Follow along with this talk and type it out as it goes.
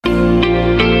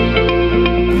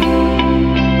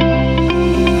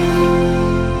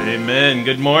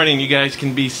morning. Good morning. You guys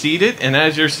can be seated. And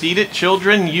as you're seated,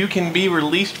 children, you can be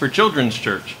released for Children's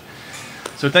Church.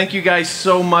 So thank you guys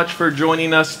so much for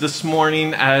joining us this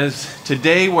morning, as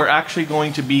today we're actually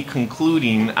going to be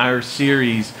concluding our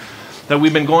series that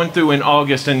we've been going through in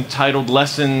August entitled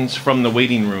Lessons from the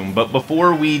Waiting Room. But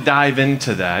before we dive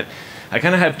into that, I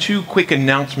kind of have two quick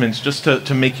announcements just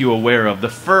to make you aware of. The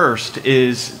first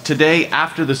is today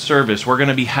after the service, we're going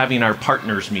to be having our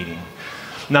partners meeting.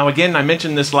 Now, again, I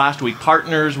mentioned this last week.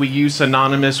 Partners, we use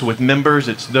synonymous with members.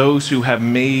 It's those who have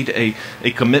made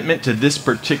a commitment to this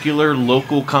particular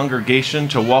local congregation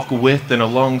to walk with and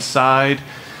alongside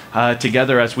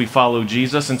together as we follow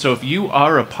Jesus. And so if you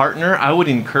are a partner, I would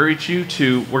encourage you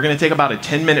we're going to take about a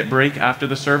 10-minute break after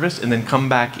the service and then come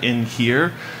back in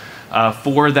here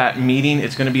for that meeting.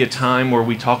 It's going to be a time where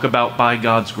we talk about, by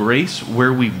God's grace,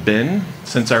 where we've been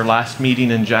since our last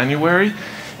meeting in January.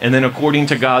 And then according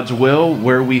to God's will,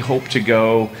 where we hope to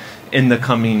go in the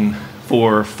coming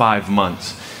 4 or 5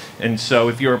 months. And so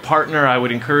if you're a partner, I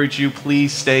would encourage you,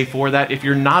 please stay for that. If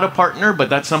you're not a partner,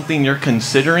 but that's something you're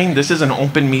considering, this is an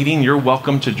open meeting. You're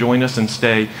welcome to join us and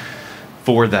stay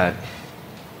for that.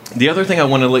 The other thing I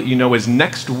want to let you know is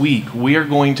next week, we are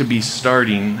going to be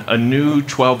starting a new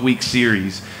 12-week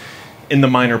series in the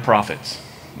Minor Prophets.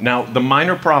 Now, the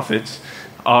Minor Prophets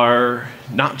are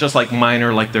not just like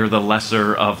minor, like they're the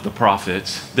lesser of the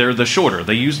prophets. They're the shorter.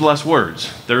 They use less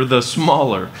words. They're the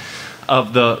smaller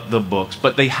of the books.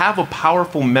 But they have a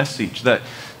powerful message that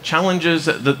challenges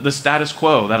the status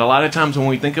quo, that a lot of times when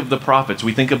we think of the prophets,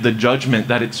 we think of the judgment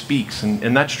that it speaks.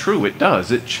 And that's true. It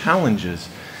does. It challenges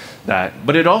that.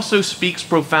 But it also speaks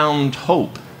profound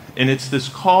hope. And it's this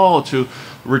call to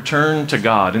return to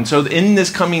God. And so in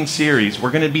this coming series,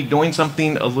 we're going to be doing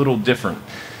something a little different,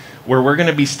 where we're going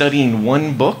to be studying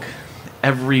one book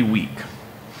every week.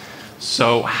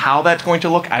 So how that's going to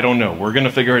look, I don't know. We're going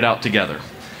to figure it out together.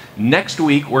 Next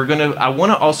week, I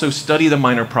want to also study the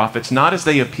Minor Prophets, not as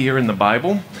they appear in the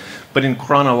Bible, but in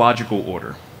chronological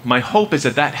order. My hope is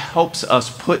that helps us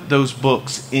put those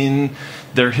books in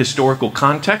their historical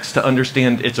context to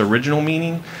understand its original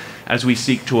meaning as we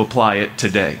seek to apply it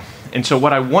today. And so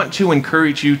what I want to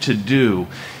encourage you to do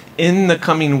in the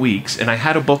coming weeks, and I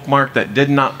had a bookmark that did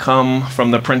not come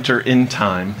from the printer in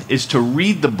time, is to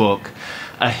read the book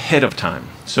ahead of time.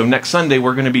 So next Sunday,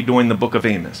 we're going to be doing the book of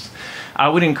Amos. I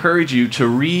would encourage you to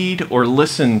read or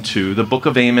listen to the book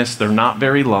of Amos. They're not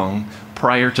very long,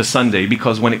 prior to Sunday,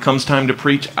 because when it comes time to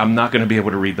preach, I'm not going to be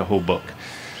able to read the whole book.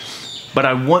 But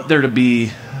I want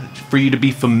for you to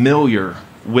be familiar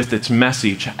with its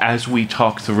message as we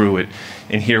talk through it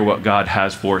and hear what God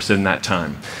has for us in that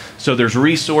time. So there's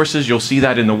resources. You'll see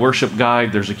that in the worship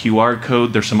guide. There's a QR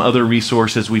code. There's some other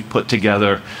resources we've put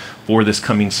together for this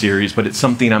coming series, but it's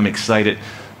something I'm excited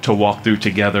to walk through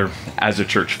together as a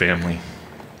church family.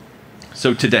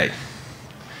 So today,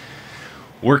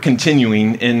 we're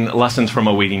continuing in Lessons from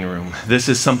a Waiting Room. This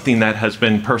is something that has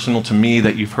been personal to me,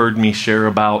 that you've heard me share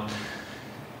about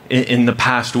in the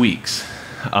past weeks.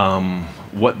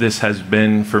 What this has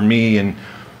been for me, and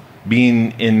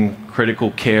being in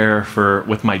critical care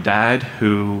with my dad,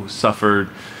 who suffered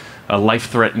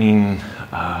life-threatening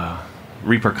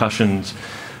repercussions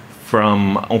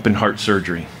from open heart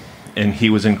surgery. And he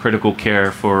was in critical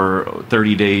care for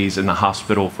 30 days in the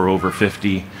hospital for over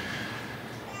 50.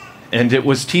 And it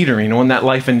was teetering on that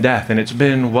life and death. And it's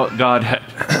been what God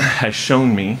has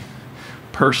shown me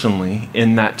personally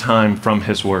in that time from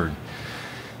his word.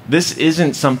 This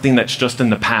isn't something that's just in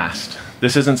the past.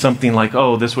 This isn't something like,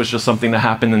 oh, this was just something that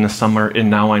happened in the summer and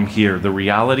now I'm here. The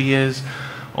reality is,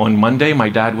 on Monday, my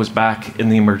dad was back in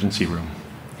the emergency room.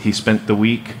 He spent the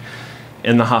week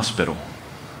in the hospital.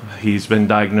 He's been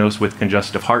diagnosed with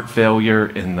congestive heart failure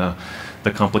and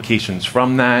the complications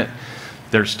from that.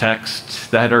 There's texts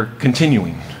that are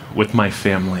continuing with my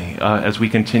family as we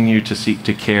continue to seek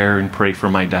to care and pray for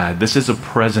my dad. This is a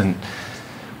present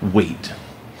weight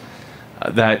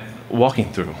that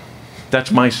walking through.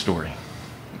 That's my story.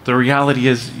 The reality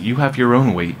is you have your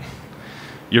own weight,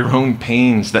 your own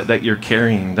pains that you're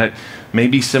carrying that may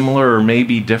be similar or may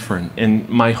be different. And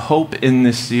my hope in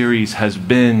this series has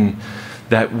been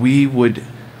that we would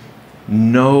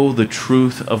know the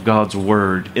truth of God's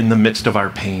word in the midst of our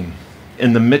pain,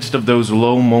 in the midst of those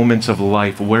low moments of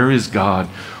life. Where is God?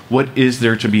 What is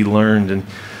there to be learned? And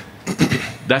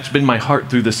that's been my heart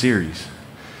through the series,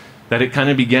 that it kind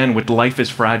of began with life is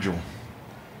fragile.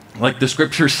 Like the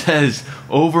scripture says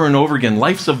over and over again,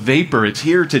 life's a vapor. It's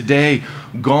here today,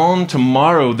 gone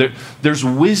tomorrow. There's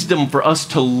wisdom for us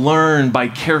to learn by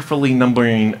carefully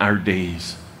numbering our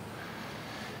days.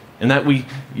 And that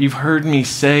you've heard me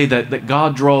say that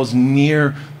God draws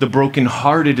near the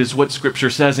brokenhearted is what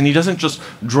Scripture says. And he doesn't just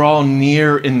draw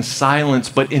near in silence,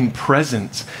 but in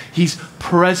presence. He's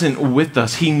present with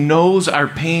us. He knows our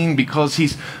pain because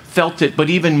he's felt it. But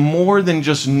even more than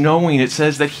just knowing, it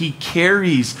says that he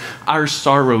carries our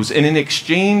sorrows. And in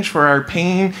exchange for our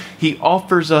pain, he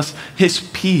offers us his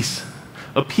peace,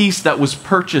 a peace that was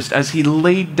purchased as he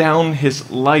laid down his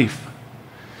life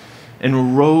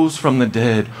and rose from the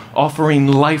dead, offering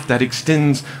life that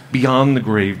extends beyond the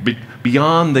grave,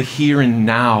 beyond the here and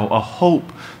now, a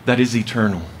hope that is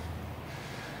eternal.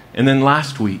 And then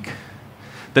last week,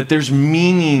 that there's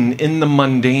meaning in the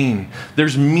mundane.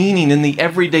 There's meaning in the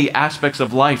everyday aspects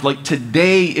of life. Like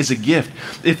today is a gift.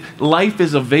 If life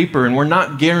is a vapor and we're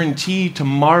not guaranteed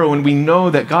tomorrow, and we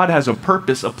know that God has a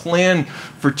purpose, a plan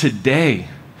for today,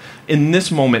 in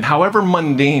this moment, however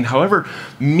mundane, however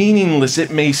meaningless it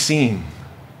may seem,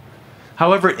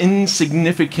 however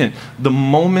insignificant the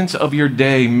moments of your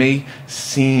day may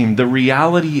seem, the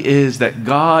reality is that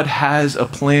God has a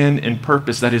plan and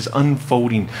purpose that is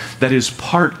unfolding, that is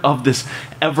part of this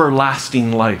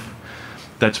everlasting life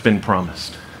that's been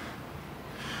promised.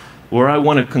 Where I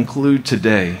want to conclude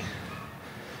today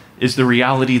is the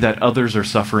reality that others are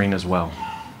suffering as well.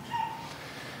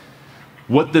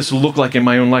 What this looked like in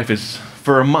my own life is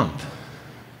for a month,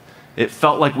 it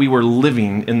felt like we were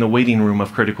living in the waiting room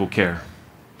of critical care.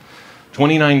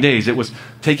 29 days, it was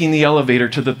taking the elevator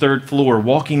to the 3rd floor,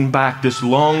 walking back this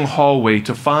long hallway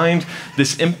to find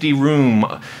this empty room,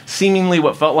 seemingly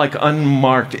what felt like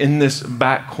unmarked in this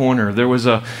back corner. There was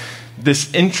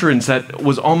this entrance that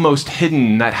was almost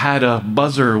hidden that had a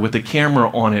buzzer with a camera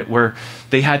on it where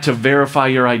they had to verify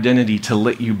your identity to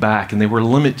let you back, and they were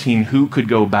limiting who could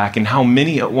go back and how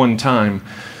many at one time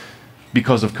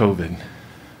because of COVID.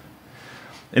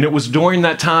 And it was during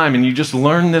that time, and you just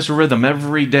learn this rhythm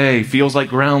every day, feels like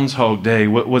Groundhog Day.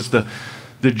 What was the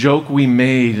joke we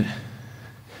made?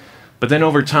 But then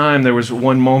over time, there was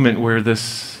one moment where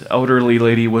this elderly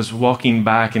lady was walking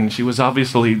back, and she was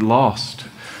obviously lost.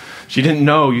 She didn't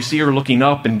know. You see her looking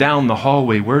up and down the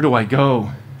hallway. Where do I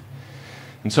go?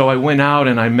 And so I went out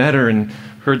and I met her and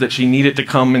heard that she needed to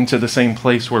come into the same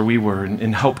place where we were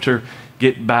and helped her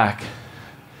get back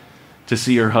to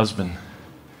see her husband.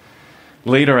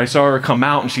 Later, I saw her come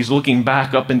out and she's looking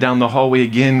back up and down the hallway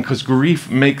again because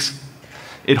grief makes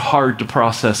it hard to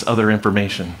process other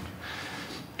information.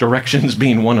 Directions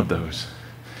being one of those.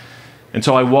 And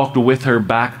so I walked with her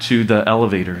back to the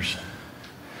elevators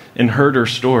and heard her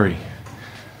story.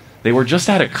 They were just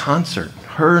at a concert,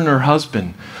 her and her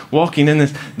husband, walking in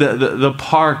the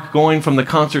park, going from the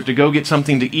concert to go get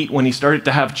something to eat when he started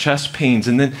to have chest pains.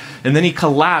 And then he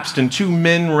collapsed and 2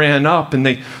 men ran up and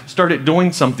they started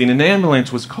doing something. An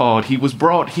ambulance was called. He was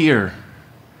brought here.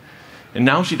 And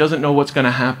now she doesn't know what's going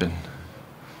to happen.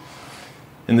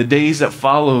 In the days that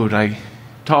followed, I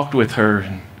talked with her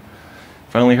and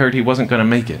finally heard he wasn't going to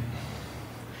make it.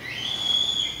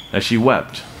 As she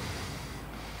wept.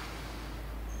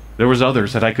 There was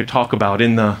others that I could talk about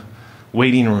in the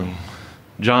waiting room.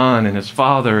 John and his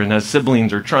father and his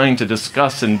siblings are trying to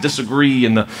discuss and disagree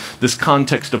in this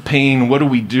context of pain. What do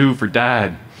we do for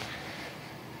Dad?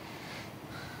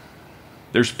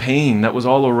 There's pain that was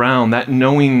all around, that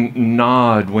knowing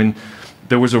nod when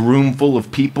there was a room full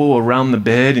of people around the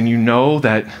bed and you know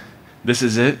that this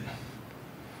is it.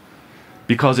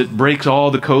 Because it breaks all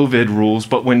the COVID rules,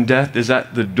 but when death is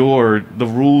at the door, the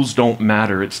rules don't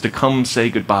matter. It's to come say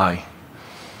goodbye.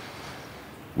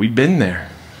 We've been there.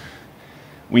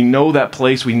 We know that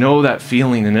place, we know that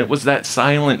feeling, and it was that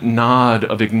silent nod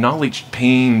of acknowledged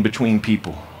pain between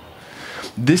people.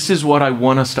 This is what I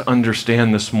want us to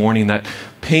understand this morning, that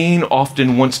pain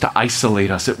often wants to isolate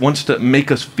us. It wants to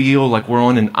make us feel like we're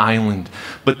on an island.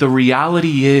 But the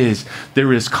reality is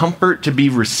there is comfort to be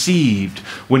received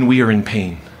when we are in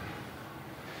pain.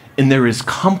 And there is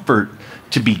comfort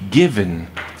to be given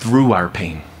through our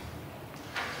pain.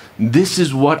 This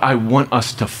is what I want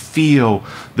us to feel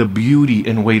the beauty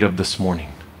and weight of this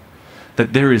morning.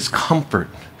 That there is comfort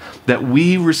that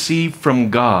we receive from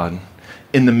God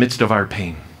in the midst of our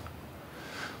pain.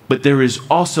 But there is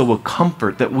also a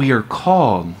comfort that we are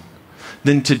called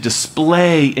then to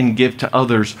display and give to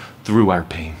others through our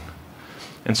pain.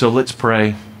 And so let's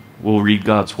pray. We'll read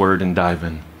God's word and dive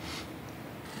in.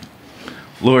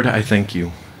 Lord, I thank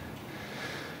you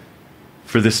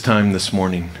for this time this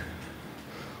morning.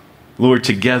 Lord,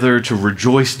 together, to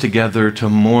rejoice together, to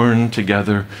mourn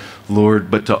together, Lord,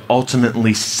 but to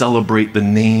ultimately celebrate the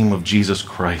name of Jesus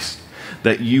Christ.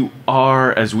 that you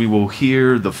are, as we will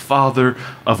hear, the Father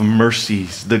of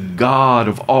mercies, the God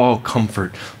of all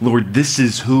comfort. Lord, this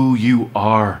is who you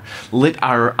are. Let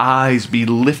our eyes be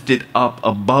lifted up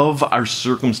above our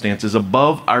circumstances,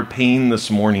 above our pain this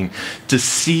morning, to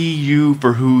see you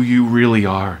for who you really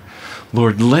are.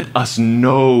 Lord, let us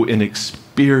know and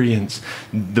experience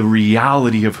the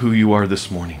reality of who you are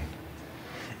this morning,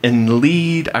 and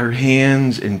lead our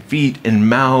hands and feet and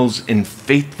mouths in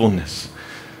faithfulness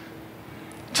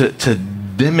to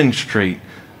demonstrate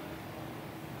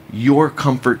your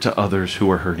comfort to others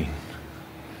who are hurting.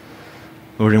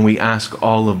 Lord, and we ask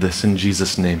all of this in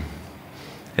Jesus' name.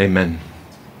 Amen.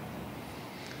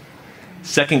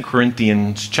 2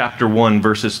 Corinthians chapter 1,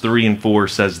 verses 3 and 4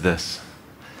 says this: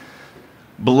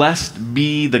 Blessed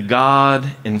be the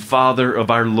God and Father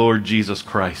of our Lord Jesus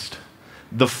Christ,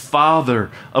 the Father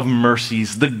of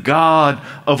mercies, the God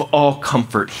of all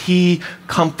comfort. He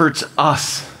comforts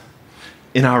us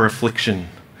in our affliction,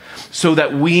 so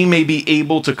that we may be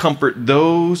able to comfort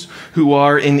those who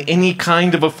are in any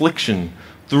kind of affliction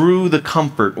through the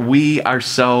comfort we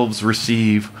ourselves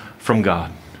receive from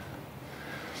God.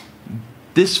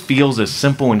 This feels as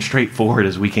simple and straightforward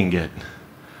as we can get,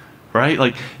 right?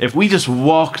 Like, if we just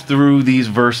walk through these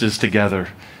verses together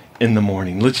in the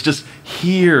morning, let's just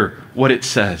hear what it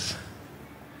says.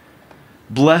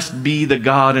 Blessed be the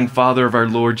God and Father of our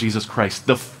Lord Jesus Christ,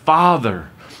 the Father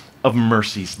of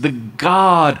mercies, the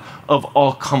God of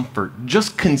all comfort.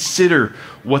 Just consider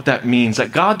what that means.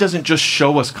 That God doesn't just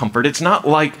show us comfort. It's not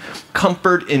like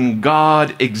comfort and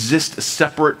God exist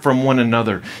separate from one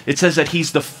another. It says that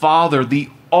He's the Father, the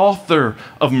author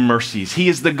of mercies. He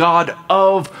is the God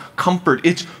of comfort.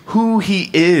 It's who He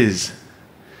is.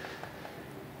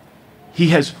 He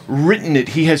has written it.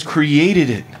 He has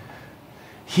created it.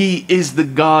 He is the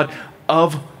God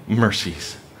of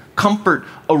mercies. Comfort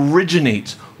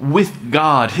originates with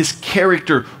God. His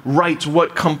character writes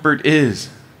what comfort is.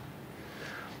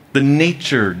 The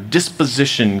nature,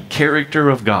 disposition, character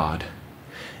of God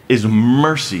is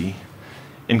mercy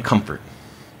and comfort.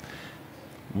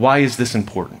 Why is this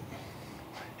important?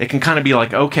 It can kind of be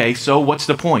like, okay, so what's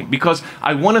the point? Because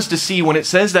I want us to see when it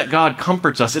says that God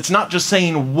comforts us, it's not just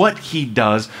saying what He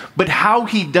does, but how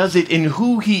He does it and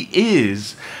who He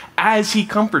is as He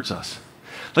comforts us.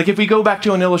 Like, if we go back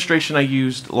to an illustration I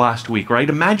used last week, right?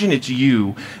 Imagine it's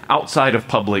you outside of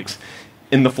Publix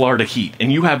in the Florida heat,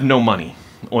 and you have no money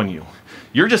on you.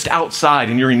 You're just outside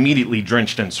and you're immediately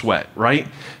drenched in sweat, right?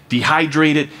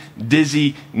 Dehydrated,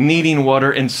 dizzy, needing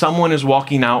water, and someone is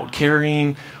walking out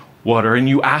carrying water, and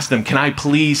you ask them, can I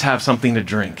please have something to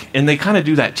drink? And they kind of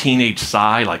do that teenage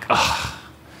sigh, like, ugh.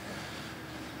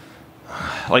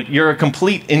 Like, you're a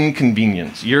complete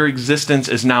inconvenience. Your existence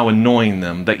is now annoying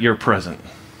them that you're present,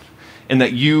 and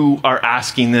that you are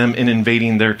asking them and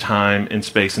invading their time and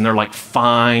space. And they're like,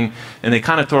 fine. And they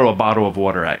kind of throw a bottle of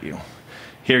water at you.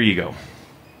 Here you go.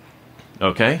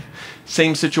 Okay?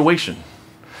 Same situation.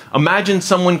 Imagine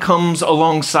someone comes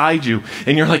alongside you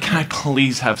and you're like, can I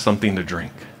please have something to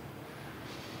drink?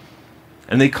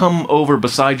 And they come over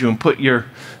beside you and put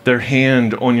their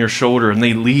hand on your shoulder, and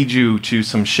they lead you to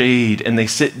some shade, and they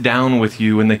sit down with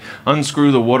you, and they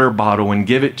unscrew the water bottle and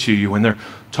give it to you, and they're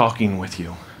talking with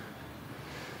you.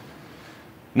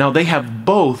 Now, they have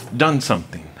both done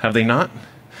something, have they not?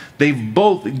 They've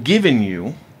both given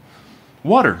you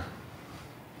water.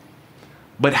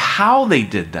 But how they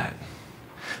did that,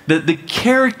 the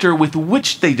character with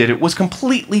which they did it was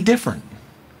completely different.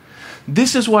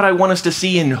 This is what I want us to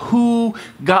see in who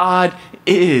God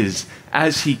is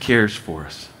as He cares for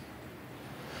us.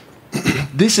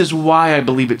 This is why I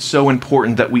believe it's so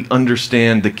important that we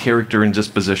understand the character and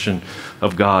disposition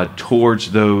of God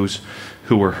towards those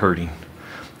who are hurting.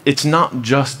 It's not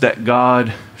just that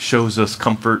God shows us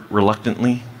comfort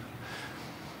reluctantly,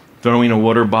 throwing a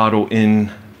water bottle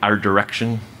in our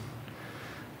direction,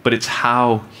 but it's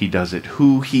how He does it,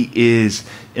 who He is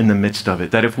in the midst of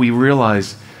it. That if we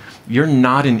realize you're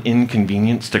not an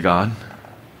inconvenience to God,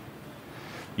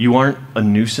 you aren't a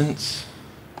nuisance,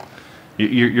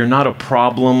 you're not a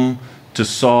problem to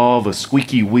solve, a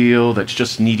squeaky wheel that's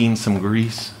just needing some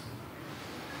grease.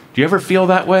 Do you ever feel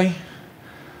that way?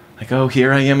 Like, oh,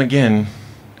 here I am again.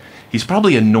 He's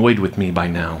probably annoyed with me by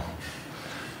now.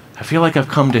 I feel like I've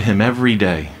come to Him every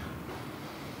day.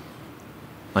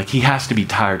 Like, He has to be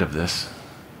tired of this.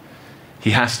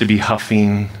 He has to be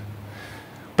huffing.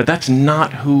 But that's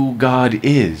not who God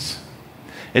is.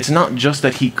 It's not just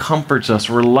that He comforts us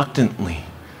reluctantly,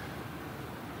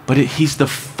 but He's the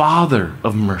Father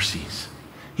of mercies.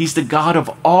 He's the God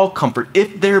of all comfort.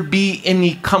 If there be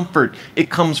any comfort, it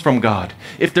comes from God.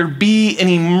 If there be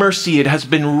any mercy, it has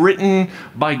been written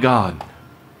by God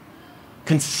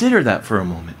Consider that for a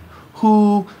moment.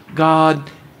 Who God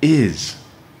is.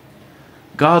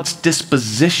 God's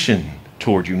disposition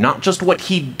toward you, not just what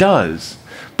he does,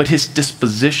 but his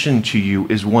disposition to you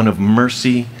is one of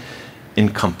mercy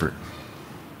and comfort.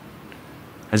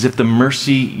 As if the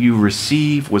mercy you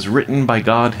receive was written by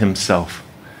God himself,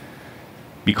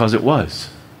 because it was.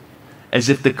 As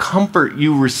if the comfort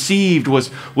you received was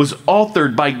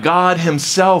authored by God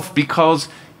himself, because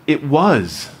it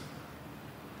was.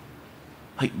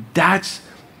 Like, that's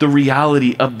the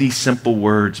reality of these simple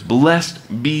words.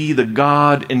 Blessed be the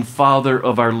God and Father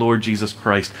of our Lord Jesus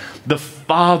Christ, the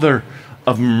Father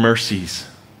of mercies,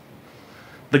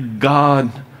 the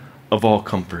God of all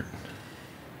comfort.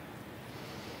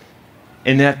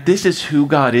 And that this is who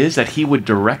God is, that he would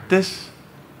direct this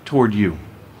toward you.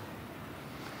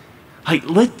 Like,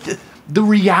 let the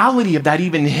reality of that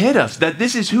even hit us, that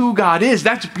this is who God is.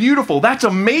 That's beautiful. That's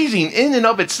amazing in and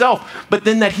of itself. But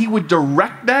then that he would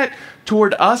direct that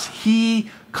toward us, he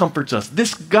comforts us.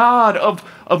 This God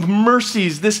of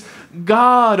mercies, this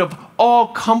God of all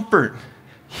comfort,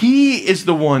 he is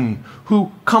the one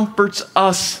who comforts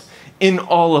us in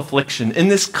all affliction.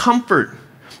 And this comfort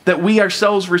that we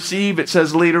ourselves receive, it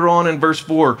says later on in verse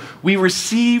 4, we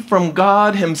receive from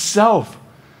God himself.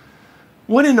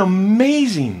 What an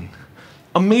amazing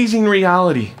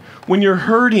reality. When you're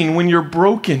hurting, when you're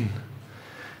broken,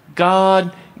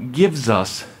 God gives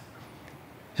us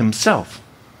himself.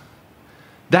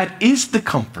 That is the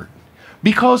comfort.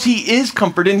 Because he is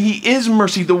comfort and he is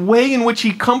mercy, the way in which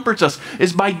he comforts us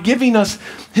is by giving us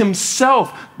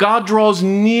himself. God draws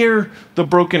near the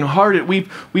brokenhearted.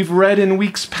 We've read in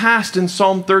weeks past in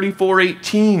Psalm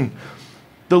 34:18,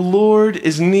 the Lord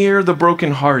is near the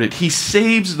brokenhearted. He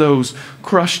saves those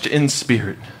crushed in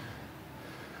spirit.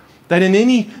 That in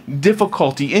any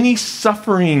difficulty, any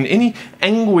suffering, any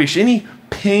anguish, any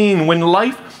pain, when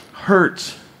life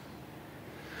hurts,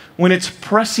 when it's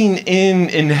pressing in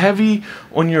and heavy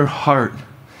on your heart,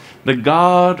 the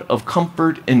God of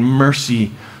comfort and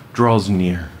mercy draws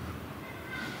near.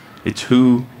 It's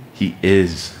who he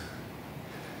is.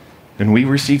 And we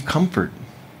receive comfort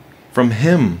from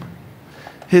him.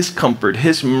 His comfort,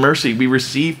 his mercy, we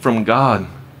receive from God.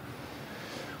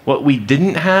 What we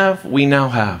didn't have, we now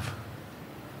have.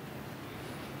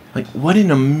 Like, what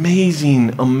an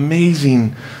amazing,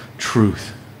 amazing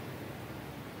truth.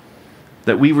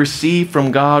 That we receive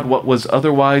from God what was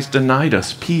otherwise denied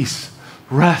us. Peace,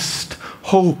 rest,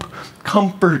 hope,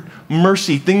 comfort,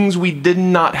 mercy. Things we did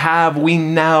not have, we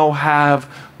now have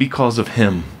because of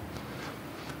him.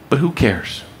 But who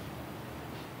cares?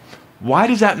 Why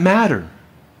does that matter?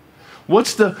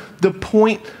 What's the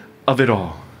point of it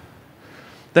all?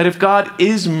 That if God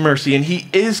is mercy and he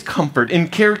is comfort in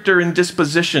character and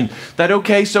disposition, that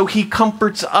okay, so he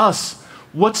comforts us.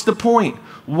 What's the point?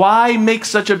 Why make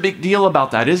such a big deal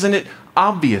about that? Isn't it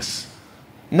obvious?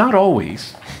 Not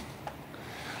always.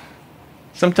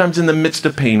 Sometimes in the midst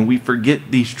of pain, we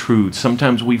forget these truths.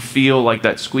 Sometimes we feel like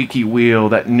that squeaky wheel,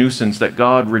 that nuisance that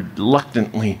God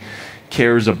reluctantly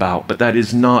cares about, but that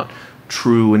is not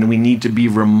true, and we need to be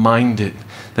reminded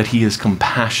that he is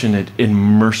compassionate and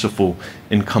merciful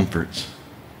and comforts.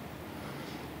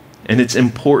 And it's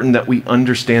important that we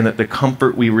understand that the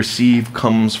comfort we receive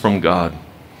comes from God.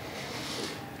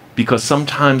 Because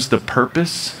sometimes the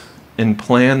purpose and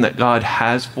plan that God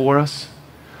has for us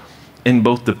in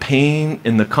both the pain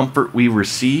and the comfort we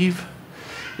receive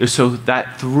is so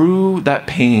that through that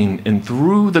pain and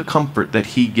through the comfort that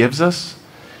he gives us,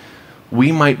 we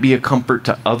might be a comfort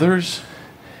to others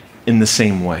in the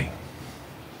same way.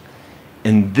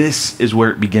 And this is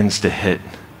where it begins to hit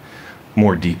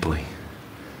more deeply.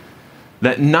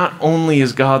 That not only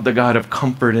is God the God of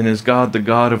comfort and is God the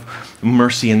God of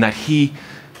mercy, and that he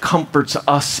comforts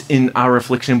us in our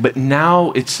affliction, but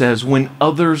now it says when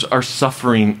others are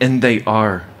suffering, and they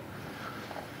are,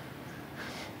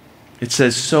 it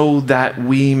says so that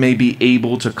we may be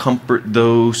able to comfort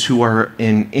those who are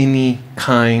in any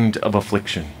kind of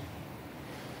affliction.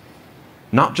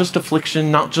 Not just affliction,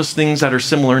 not just things that are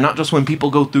similar, not just when people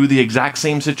go through the exact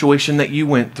same situation that you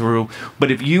went through,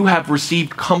 but if you have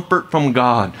received comfort from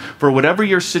God for whatever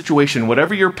your situation,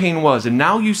 whatever your pain was, and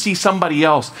now you see somebody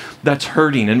else that's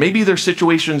hurting, and maybe their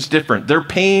situation's different, their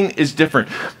pain is different,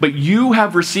 but you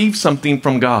have received something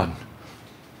from God.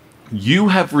 You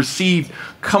have received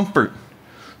comfort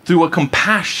through a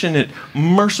compassionate,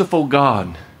 merciful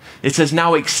God. It says,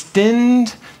 now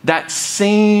extend that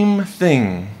same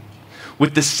thing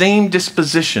with the same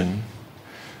disposition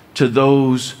to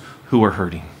those who are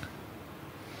hurting.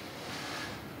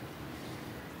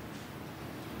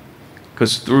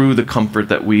 Because through the comfort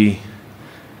that we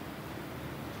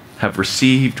have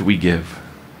received, we give.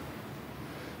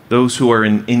 those who are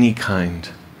in any kind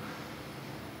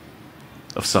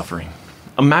of suffering.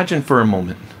 Imagine for a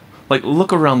moment, like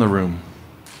look around the room.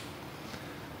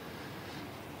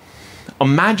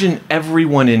 Imagine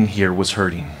everyone in here was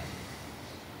hurting.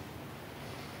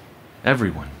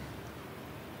 Everyone.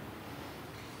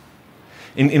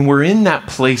 And we're in that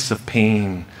place of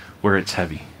pain where it's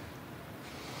heavy.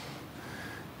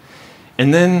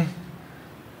 And then,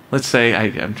 let's say,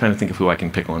 I'm trying to think of who I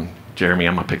can pick on. Jeremy,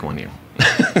 I'm going to pick on you.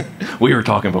 We were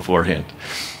talking beforehand.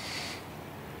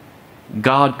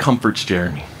 God comforts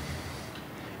Jeremy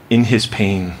in his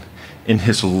pain, in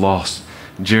his loss.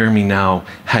 Jeremy now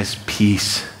has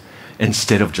peace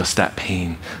instead of just that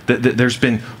pain. There's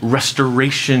been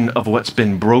restoration of what's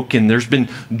been broken. There's been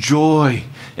joy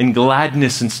and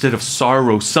gladness instead of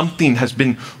sorrow. Something has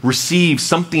been received.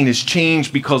 Something has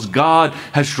changed because God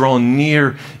has drawn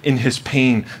near in his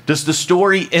pain. Does the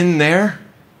story end there?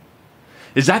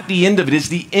 Is that the end of it? Is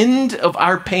the end of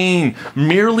our pain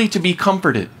merely to be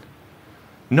comforted?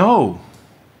 No.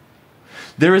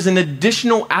 There is an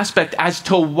additional aspect as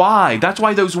to why. That's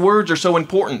why those words are so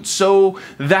important. So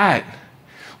that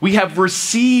we have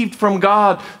received from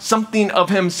God something of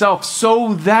himself,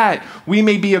 so that we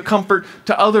may be a comfort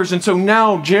to others. And so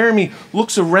now Jeremy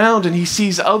looks around and he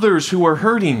sees others who are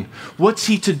hurting. What's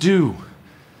he to do?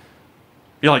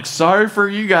 You're like, sorry for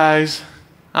you guys.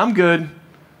 I'm good.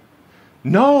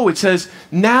 No, it says,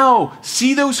 now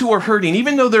see those who are hurting,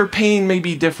 even though their pain may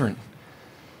be different.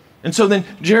 And so then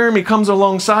Jeremy comes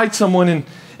alongside someone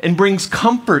and brings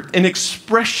comfort, an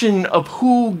expression of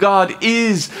who God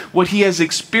is, what he has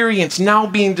experienced, now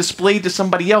being displayed to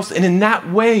somebody else. And in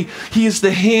that way, he is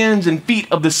the hands and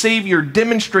feet of the Savior,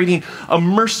 demonstrating a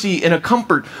mercy and a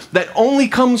comfort that only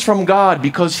comes from God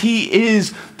because he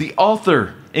is the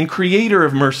author and creator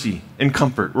of mercy and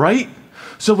comfort, right?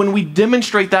 So when we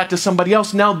demonstrate that to somebody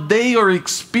else, now they are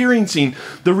experiencing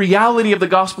the reality of the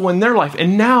gospel in their life.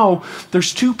 And now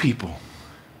there's two people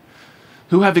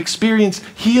who have experienced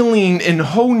healing and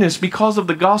wholeness because of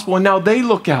the gospel. And now they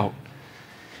look out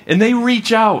and they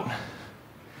reach out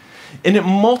and it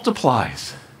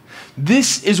multiplies.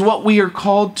 This is what we are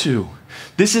called to.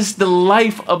 This is the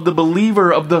life of the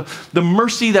believer, of the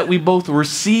mercy that we both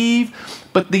receive,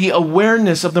 but the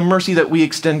awareness of the mercy that we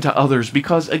extend to others.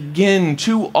 Because again,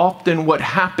 too often what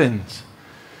happens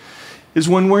is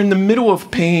when we're in the middle of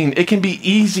pain, it can be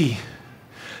easy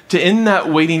to, in that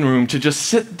waiting room, to just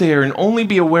sit there and only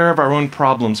be aware of our own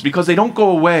problems because they don't go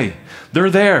away. They're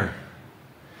there.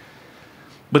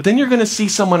 But then you're going to see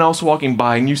someone else walking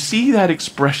by and you see that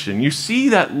expression, you see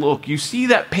that look, you see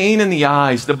that pain in the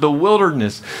eyes, the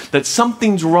bewilderedness that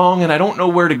something's wrong and I don't know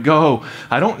where to go.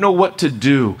 I don't know what to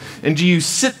do. And do you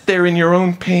sit there in your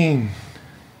own pain?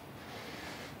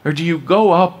 Or do you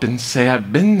go up and say,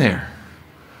 I've been there.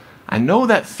 I know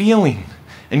that feeling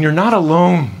and you're not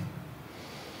alone.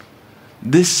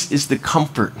 This is the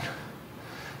comfort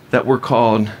that we're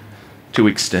called to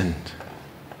extend.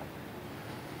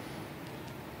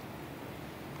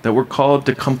 That we're called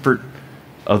to comfort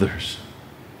others.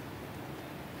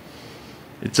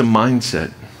 It's a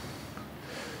mindset.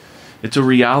 It's a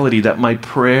reality that my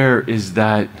prayer is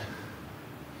that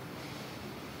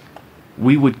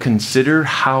we would consider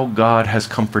how God has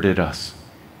comforted us.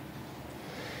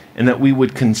 And that we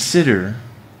would consider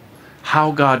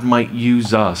how God might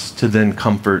use us to then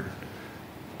comfort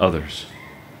others.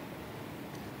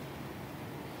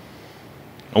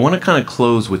 I want to kind of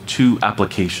close with two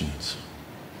applications.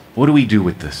 What do we do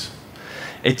with this?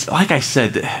 It's like I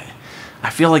said, I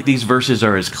feel like these verses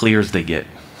are as clear as they get.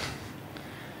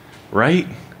 Right?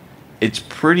 It's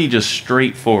pretty just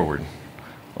straightforward.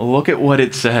 Look at what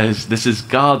it says. This is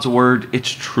God's word.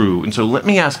 It's true. And so let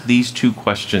me ask these two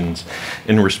questions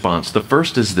in response. The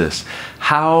first is this: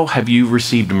 how have you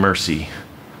received mercy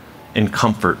and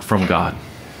comfort from God?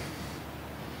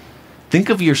 Think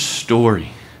of your story.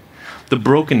 The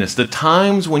brokenness, the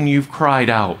times when you've cried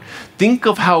out. Think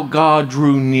of how God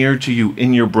drew near to you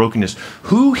in your brokenness,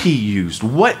 who he used,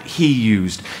 what he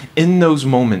used in those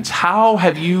moments. How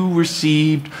have you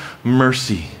received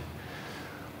mercy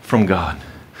from God?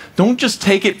 Don't just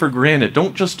take it for granted.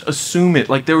 Don't just assume it.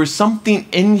 Like there was something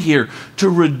in here to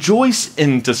rejoice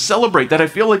in, to celebrate, that I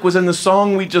feel like was in the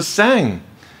song we just sang.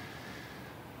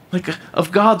 Like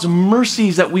of God's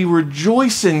mercies that we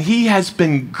rejoice in. He has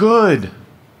been good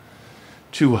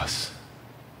to us.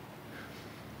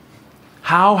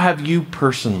 How have you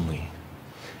personally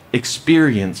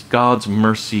experienced God's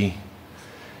mercy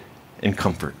and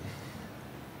comfort?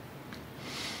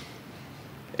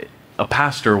 A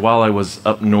pastor, while I was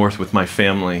up north with my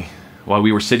family, while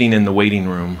we were sitting in the waiting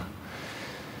room,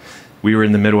 We were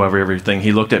in the middle of everything.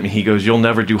 He looked at me, he goes, "You'll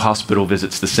never do hospital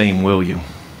visits the same, will you?"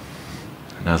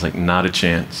 And I was like, "Not a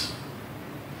chance.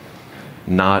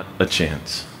 Not a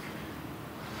chance."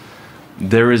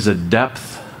 There is a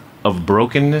depth of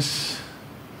brokenness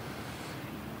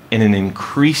and an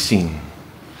increasing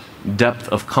depth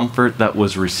of comfort that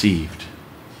was received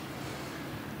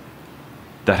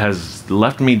that has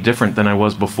left me different than I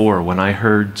was before when I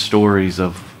heard stories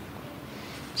of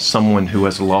someone who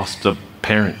has lost a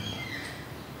parent,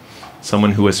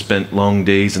 someone who has spent long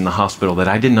days in the hospital that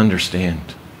I didn't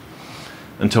understand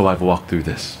until I've walked through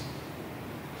this.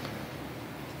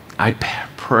 I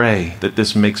pray that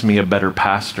this makes me a better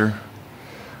pastor,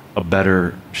 a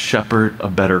better shepherd, a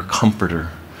better comforter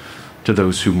to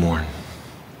those who mourn.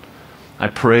 I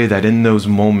pray that in those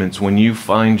moments when you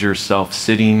find yourself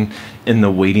sitting in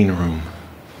the waiting room,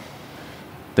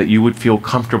 that you would feel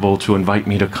comfortable to invite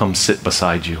me to come sit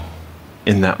beside you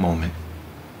in that moment.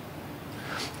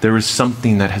 There is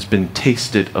something that has been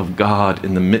tasted of God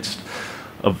in the midst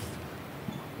of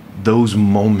those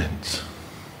moments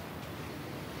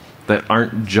that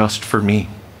aren't just for me.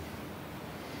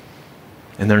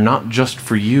 And they're not just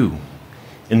for you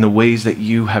in the ways that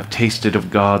you have tasted of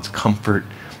God's comfort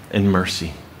and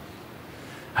mercy.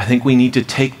 I think we need to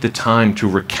take the time to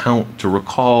recount, to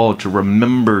recall, to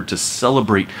remember, to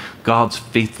celebrate God's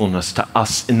faithfulness to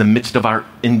us in the midst of our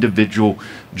individual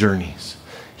journeys.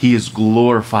 He is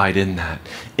glorified in that.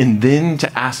 And then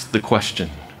to ask the question,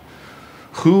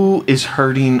 who is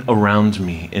hurting around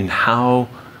me and how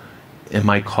am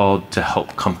I called to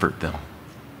help comfort them?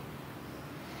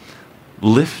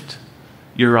 Lift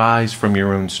your eyes from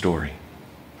your own story.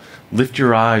 Lift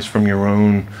your eyes from your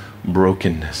own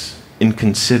brokenness and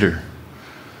consider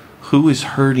who is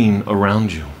hurting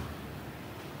around you.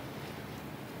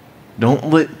 Don't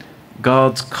let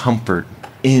God's comfort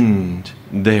end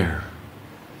there.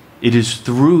 It is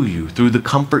through you, through the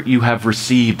comfort you have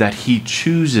received, that He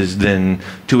chooses then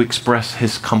to express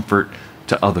His comfort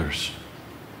to others.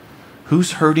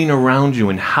 Who's hurting around you,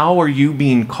 and how are you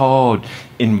being called,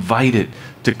 invited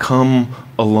to come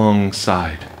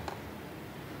alongside?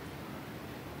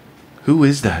 Who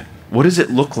is that? What does it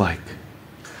look like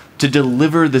to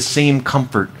deliver the same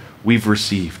comfort we've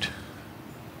received?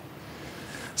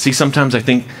 See, sometimes I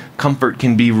think comfort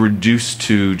can be reduced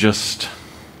to just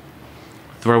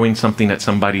throwing something at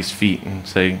somebody's feet and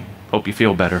say, "Hope you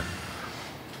feel better.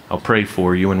 I'll pray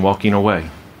for you," and walking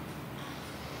away.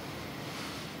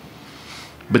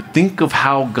 But think of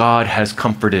how God has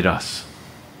comforted us.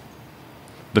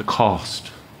 The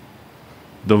cost,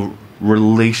 the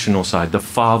relational side, the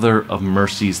Father of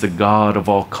mercies, the God of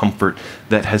all comfort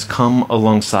that has come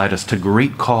alongside us to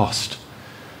great cost.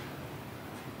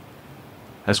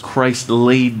 As Christ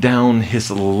laid down His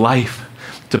life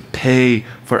to pay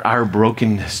for our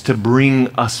brokenness, to bring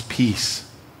us peace.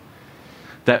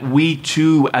 That we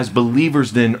too, as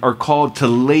believers then, are called to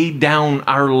lay down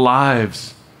our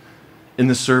lives in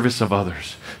the service of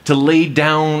others, to lay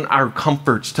down our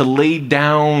comforts, to lay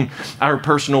down our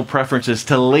personal preferences,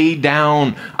 to lay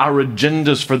down our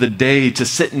agendas for the day, to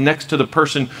sit next to the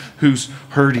person who's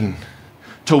hurting,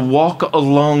 to walk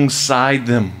alongside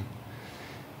them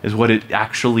is what it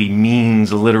actually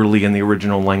means literally in the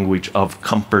original language of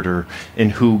comforter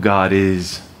and who God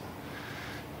is.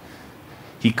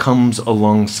 He comes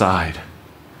alongside.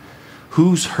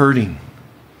 Who's hurting?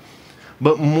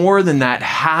 But more than that,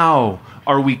 how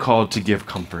are we called to give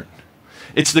comfort?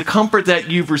 It's the comfort that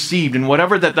you've received and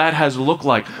whatever that has looked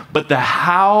like. But the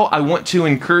how, I want to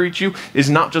encourage you,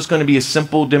 is not just going to be a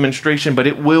simple demonstration, but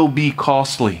it will be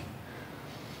costly.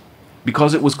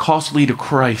 Because it was costly to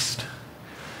Christ.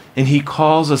 And He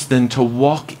calls us then to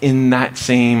walk in that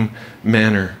same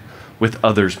manner with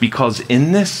others. Because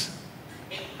in this,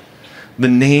 the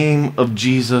name of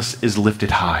Jesus is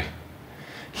lifted high.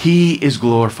 He is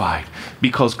glorified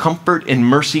because comfort and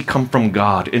mercy come from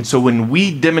God. And so when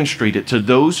we demonstrate it to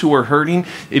those who are hurting,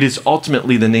 it is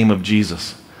ultimately the name of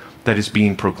Jesus that is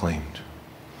being proclaimed.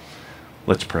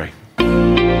 Let's pray.